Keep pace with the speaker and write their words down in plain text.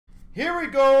Here we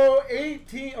go.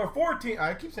 18 or 14.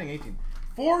 I keep saying 18.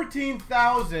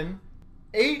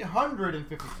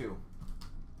 14,852.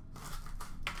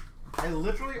 I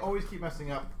literally always keep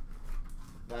messing up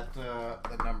that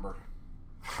number.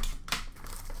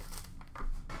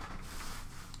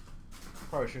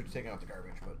 Probably should have taken out the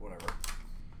garbage, but whatever.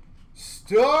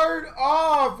 Start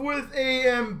off with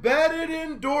a embedded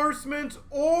endorsements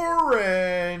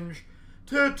orange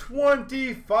to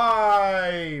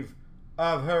 25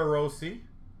 of Hiroshi.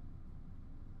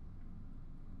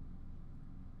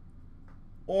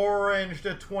 Orange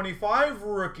to 25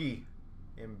 rookie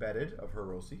embedded of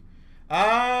Hiroshi.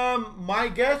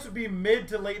 My guess would be mid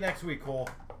to late next week, Cole.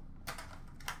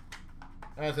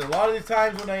 As a lot of these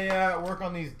times when I work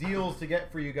on these deals to get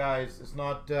for you guys, it's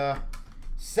not.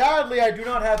 Sadly, I do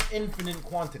not have infinite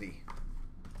quantity.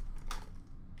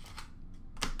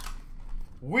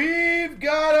 We've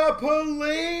got a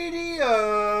Palladium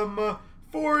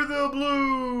for the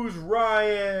Blues,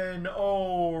 Ryan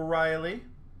O'Reilly.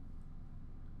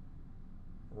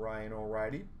 Ryan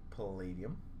O'Reilly,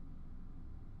 Palladium.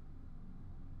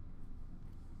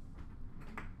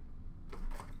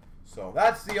 So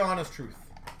that's the honest truth.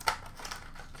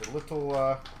 It's a little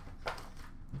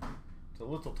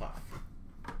tough.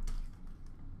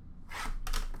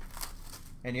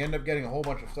 And you end up getting a whole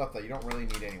bunch of stuff that you don't really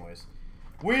need anyways.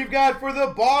 We've got for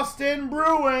the Boston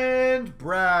Bruins,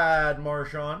 Brad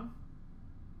Marchand.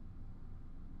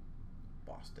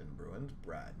 Boston Bruins,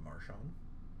 Brad Marchand.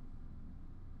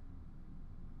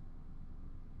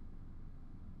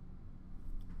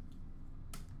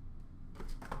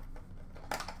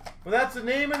 Well, that's the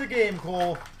name of the game,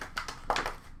 Cole.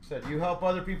 Said you help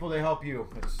other people, they help you.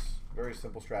 It's a very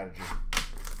simple strategy.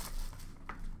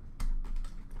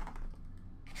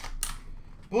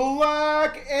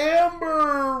 Black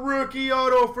Amber rookie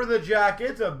auto for the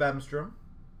Jackets of Bemstrom.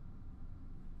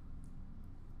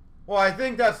 Well, I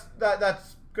think that's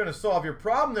going to solve your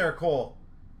problem there, Cole.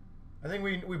 I think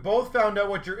we both found out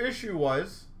what your issue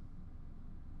was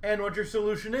and what your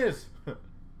solution is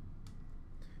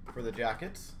for the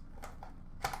Jackets.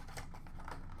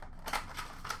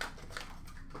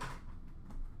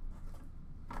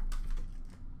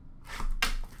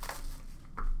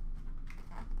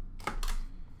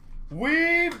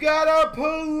 We've got a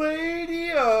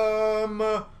Palladium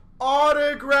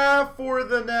autograph for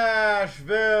the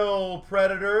Nashville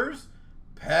Predators,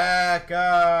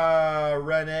 Pekka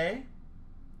Rinne.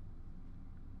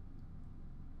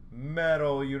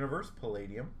 Metal Universe,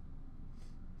 Palladium,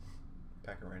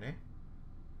 Pekka Rinne.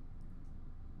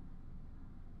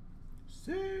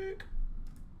 Sick.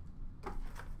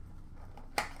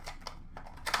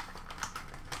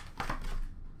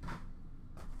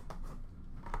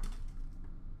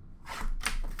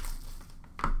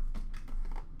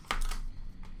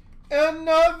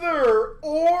 Another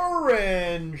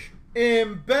orange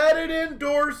embedded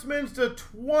endorsements to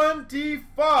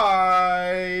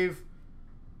 25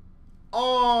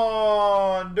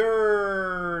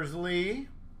 Andersley.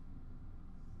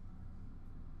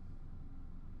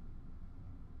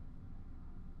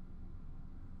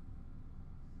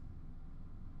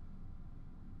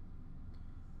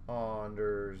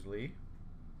 Andersley.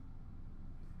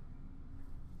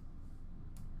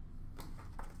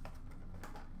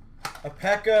 A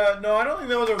Pekka. No, I don't think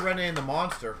that was a Rinne and the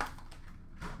Monster.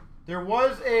 There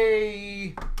was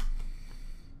a...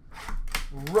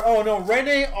 Oh, no.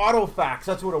 Rinne Autofax.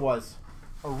 That's what it was.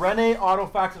 A Rinne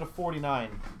Autofax at a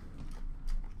 49.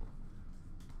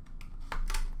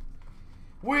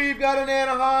 We've got an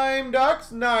Anaheim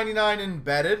Ducks. 99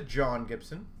 embedded. John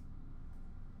Gibson.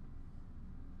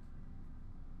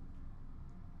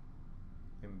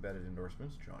 Embedded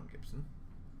endorsements. John Gibson.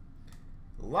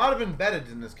 A lot of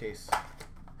embedded in this case.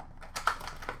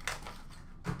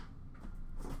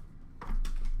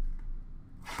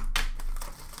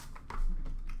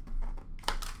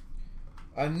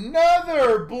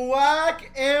 Another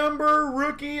Black Amber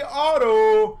rookie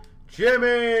auto,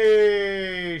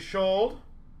 Jimmy Schold.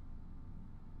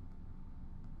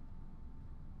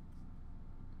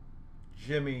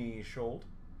 Jimmy Schold,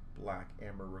 Black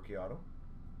Amber rookie auto.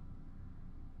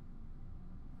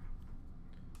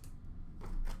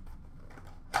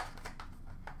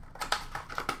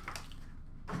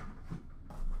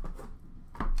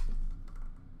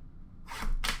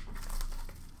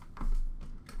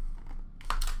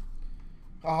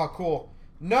 Ah, cool.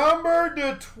 Number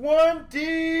to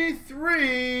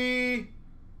 23.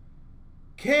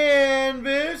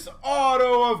 Canvas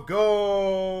auto of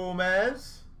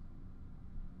Gomez.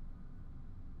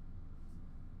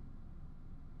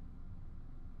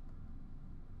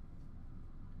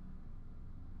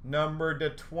 Number to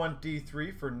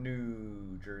 23 for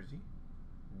New Jersey.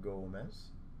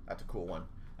 Gomez. That's a cool one.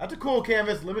 That's a cool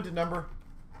canvas. Limited number.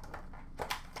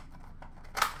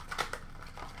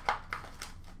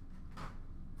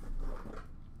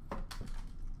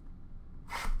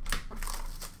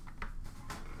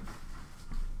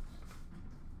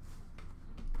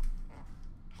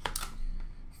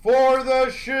 For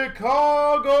the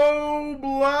Chicago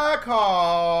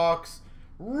Blackhawks,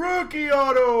 rookie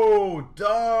auto,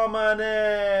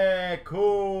 Dominic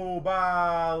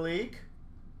Kubalik.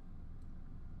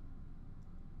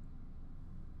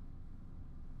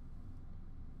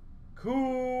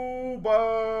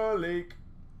 Kubalik.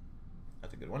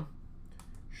 That's a good one.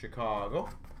 Chicago.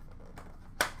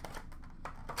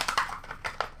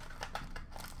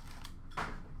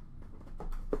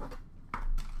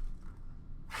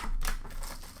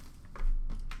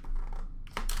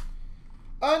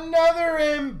 Another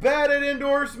embedded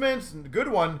endorsements, good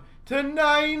one, to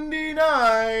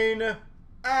 99,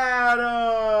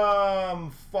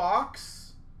 Adam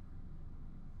Fox.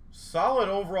 Solid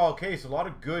overall case, a lot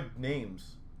of good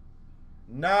names.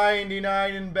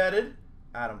 99 embedded,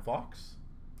 Adam Fox.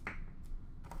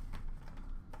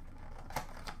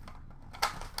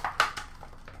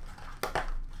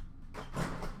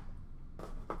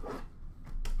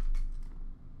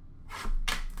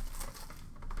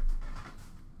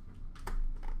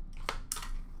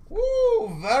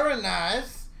 Woo, very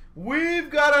nice. We've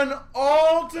got an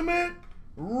Ultimate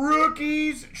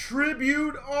Rookies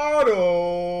Tribute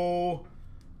Auto.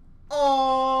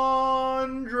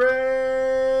 Andrei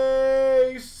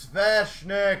Sveshnikov.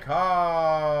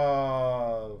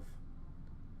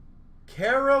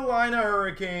 Carolina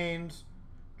Hurricanes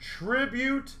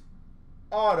Tribute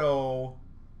Auto.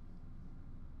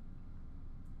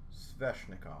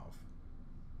 Sveshnikov.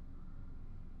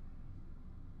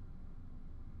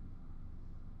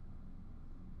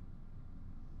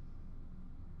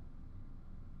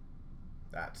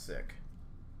 That's sick.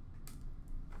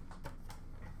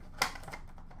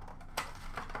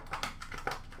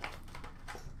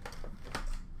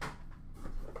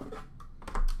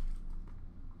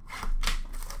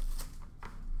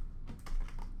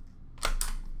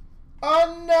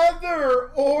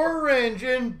 Another orange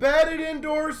embedded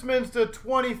endorsements to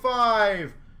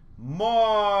 25.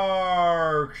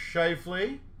 Mark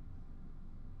Scheifele.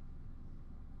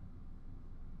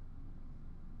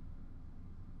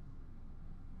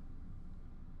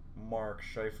 Mark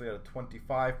Scheifele out of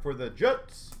 25 for the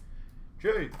Jets.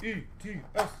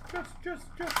 J-E-T-S, Jets.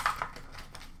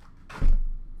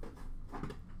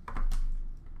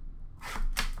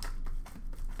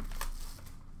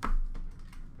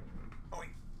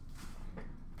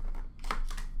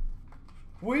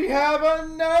 We have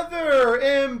another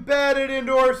embedded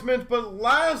endorsement, but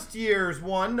last year's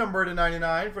one, number to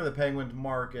 99 for the Penguins,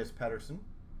 Marcus Pettersson.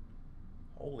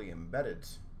 Holy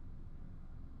embeddeds.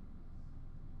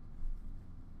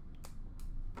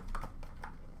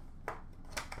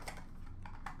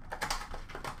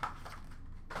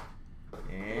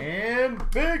 And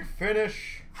big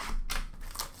finish.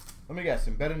 Let me guess,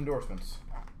 embedded endorsements.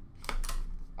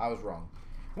 I was wrong.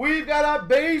 We've got a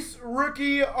base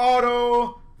rookie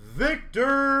auto, Victor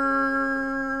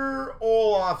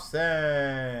Olofsson.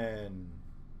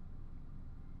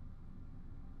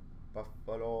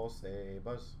 Buffalo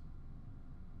Sabres.